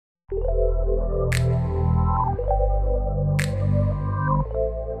Hi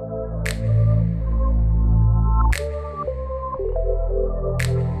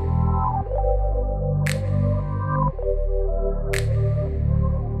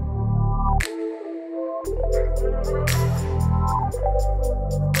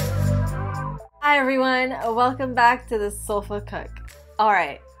everyone, welcome back to the Soulful Cook.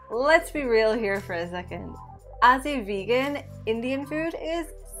 Alright, let's be real here for a second. As a vegan, Indian food is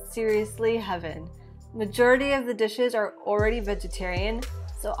seriously heaven. Majority of the dishes are already vegetarian,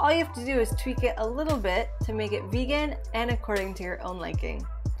 so all you have to do is tweak it a little bit to make it vegan and according to your own liking.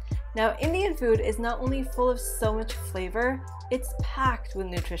 Now, Indian food is not only full of so much flavor, it's packed with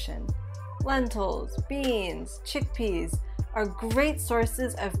nutrition. Lentils, beans, chickpeas are great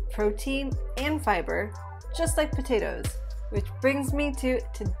sources of protein and fiber, just like potatoes, which brings me to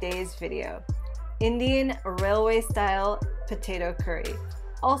today's video. Indian railway style potato curry,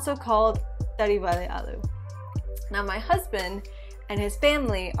 also called Tari Wale Aloo. Now my husband and his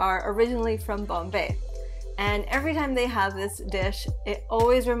family are originally from Bombay, and every time they have this dish, it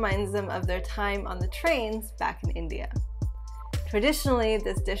always reminds them of their time on the trains back in India. Traditionally,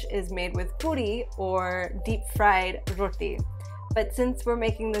 this dish is made with puri or deep-fried roti, but since we're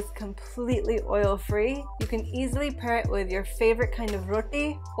making this completely oil-free, you can easily pair it with your favorite kind of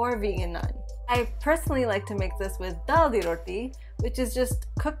roti or vegan naan. I personally like to make this with dal di roti, which is just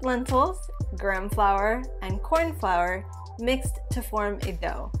cooked lentils, gram flour, and corn flour mixed to form a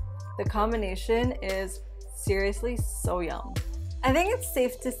dough. The combination is seriously so yum. I think it's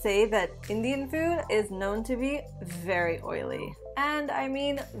safe to say that Indian food is known to be very oily. And I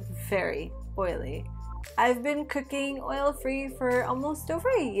mean very oily. I've been cooking oil-free for almost over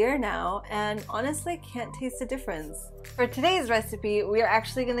a year now and honestly can't taste the difference. For today's recipe, we are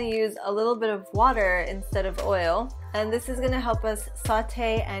actually going to use a little bit of water instead of oil, and this is going to help us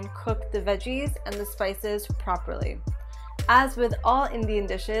saute and cook the veggies and the spices properly. As with all Indian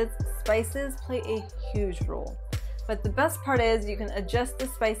dishes, spices play a huge role. But the best part is you can adjust the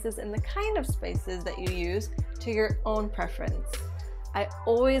spices and the kind of spices that you use to your own preference. I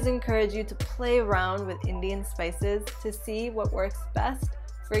always encourage you to play around with Indian spices to see what works best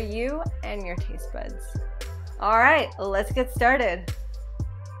for you and your taste buds. Alright, let's get started.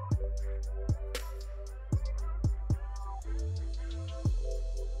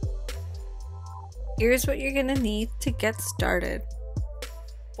 Here's what you're gonna need to get started.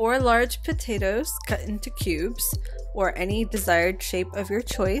 4 large potatoes cut into cubes or any desired shape of your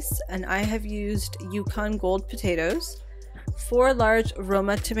choice, and I have used Yukon Gold potatoes. 4 large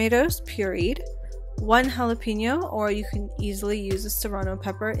Roma tomatoes pureed, 1 jalapeno, or you can easily use a serrano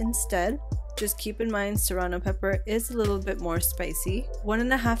pepper instead. Just keep in mind serrano pepper is a little bit more spicy.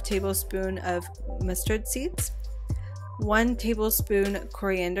 1.5 tablespoon of mustard seeds, 1 tablespoon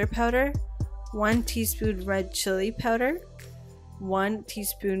coriander powder, 1 teaspoon red chili powder, 1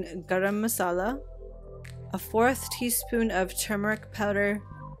 teaspoon garam masala, a 1/4 teaspoon of turmeric powder,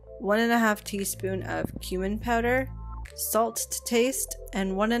 1.5 teaspoon of cumin powder, salt to taste,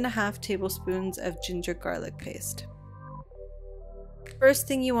 and 1.5 tablespoons of ginger garlic paste. First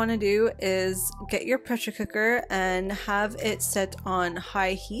thing you want to do is get your pressure cooker and have it set on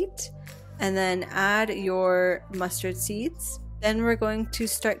high heat, and then add your mustard seeds. Then we're going to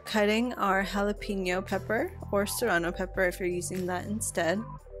start cutting our jalapeno pepper or serrano pepper if you're using that instead.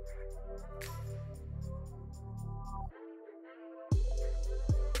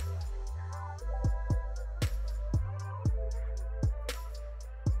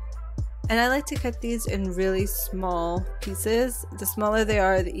 And I like to cut these in really small pieces. The smaller they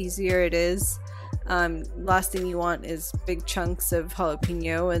are, the easier it is. Last thing you want is big chunks of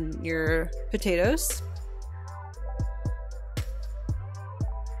jalapeno in your potatoes.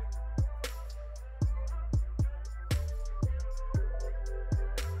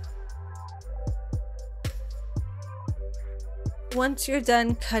 Once you're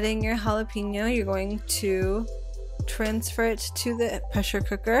done cutting your jalapeno, you're going to transfer it to the pressure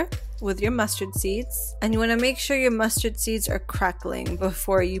cooker with your mustard seeds, and you want to make sure your mustard seeds are crackling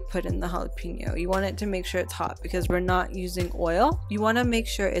before you put in the jalapeno. You want it to make sure it's hot because we're not using oil. You want to make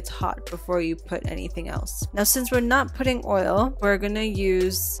sure it's hot before you put anything else. Now, since we're not putting oil, we're going to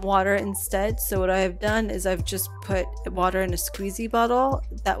use water instead. So what I've done is I've just put water in a squeezy bottle.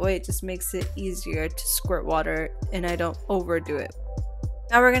 That way it just makes it easier to squirt water and I don't overdo it.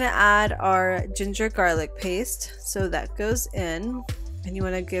 Now we're going to add our ginger garlic paste. So that goes in. And you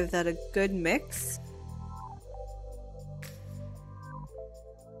want to give that a good mix.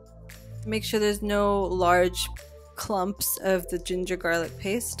 Make sure there's no large clumps of the ginger garlic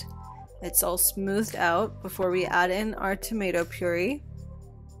paste. It's all smoothed out before we add in our tomato puree.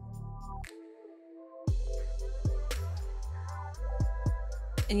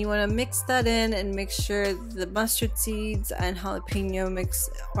 And you want to mix that in and make sure the mustard seeds and jalapeno mix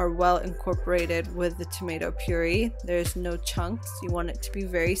are well incorporated with the tomato puree. There's no chunks. You want it to be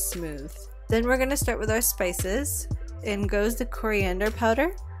very smooth. Then we're going to start with our spices. In goes the coriander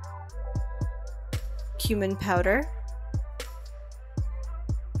powder, cumin powder,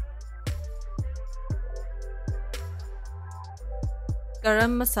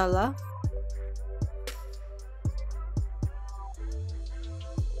 garam masala,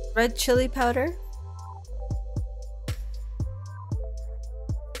 red chili powder,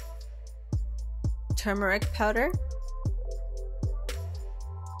 turmeric powder,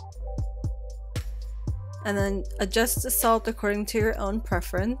 and then adjust the salt according to your own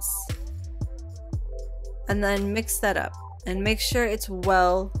preference, and then mix that up and make sure it's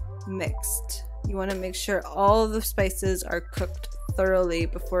well mixed. You want to make sure all of the spices are cooked thoroughly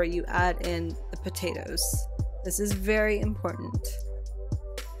before you add in the potatoes. This is very important.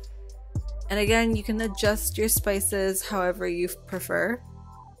 And again, you can adjust your spices however you prefer.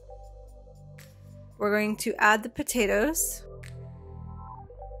 We're going to add the potatoes.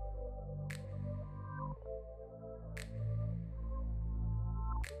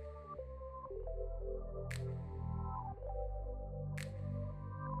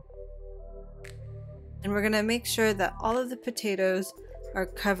 And we're going to make sure that all of the potatoes are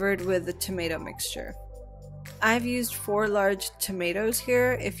covered with the tomato mixture. I've used 4 large tomatoes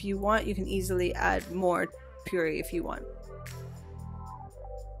here. If you want, you can easily add more puree if you want.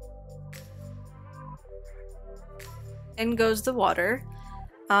 In goes the water.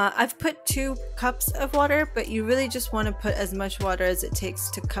 I've put 2 cups of water, but you really just want to put as much water as it takes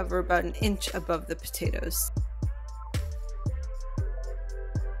to cover about an inch above the potatoes.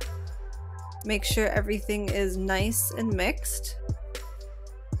 Make sure everything is nice and mixed.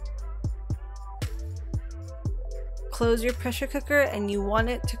 Close your pressure cooker and you want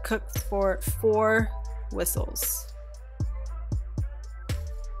it to cook for 4 whistles.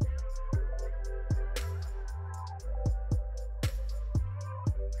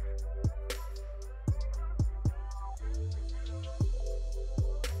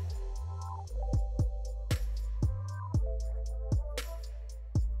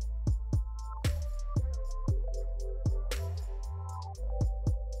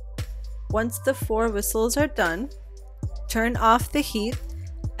 Once the 4 whistles are done, turn off the heat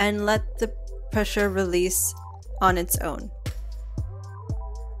and let the pressure release on its own.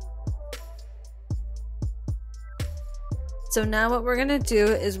 So now what we're gonna do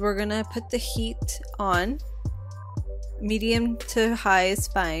is we're gonna put the heat on. Medium to high is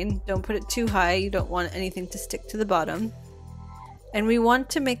fine. Don't put it too high. You don't want anything to stick to the bottom. And we want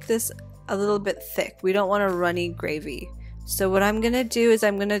to make this a little bit thick. We don't want a runny gravy. So what I'm gonna do is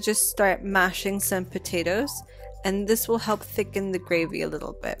I'm gonna just start mashing some potatoes, and this will help thicken the gravy a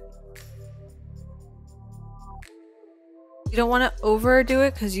little bit. You don't want to overdo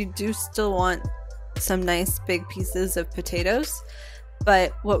it because you do still want some nice big pieces of potatoes,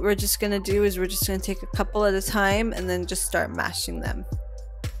 but what we're just gonna do is we're just gonna take a couple at a time and then just start mashing them.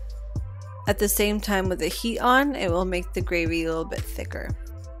 At the same time, with the heat on, it will make the gravy a little bit thicker.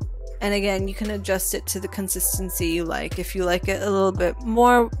 And again, you can adjust it to the consistency you like. If you like it a little bit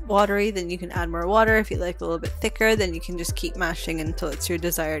more watery, then you can add more water. If you like it a little bit thicker, then you can just keep mashing until it's your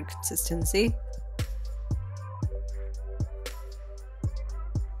desired consistency.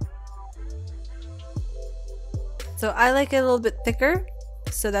 So I like it a little bit thicker,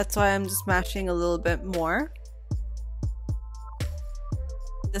 so that's why I'm just mashing a little bit more.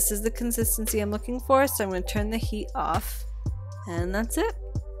 This is the consistency I'm looking for, so I'm going to turn the heat off, and that's it.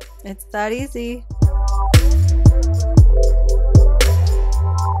 It's that easy.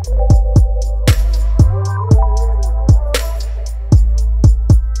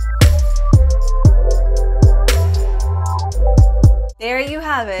 There you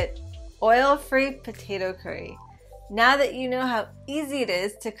have it, oil-free potato curry. Now that you know how easy it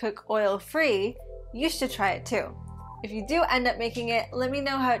is to cook oil-free, you should try it too. If you do end up making it, let me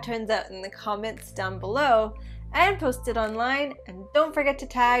know how it turns out in the comments down below and post it online, and don't forget to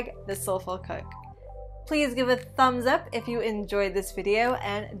tag The Soulful Cook. Please give a thumbs up if you enjoyed this video,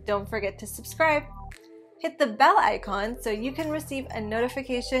 and don't forget to subscribe. Hit the bell icon so you can receive a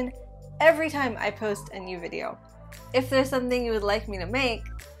notification every time I post a new video. If there's something you would like me to make,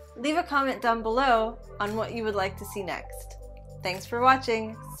 leave a comment down below on what you would like to see next. Thanks for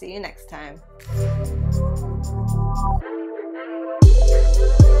watching. See you next time.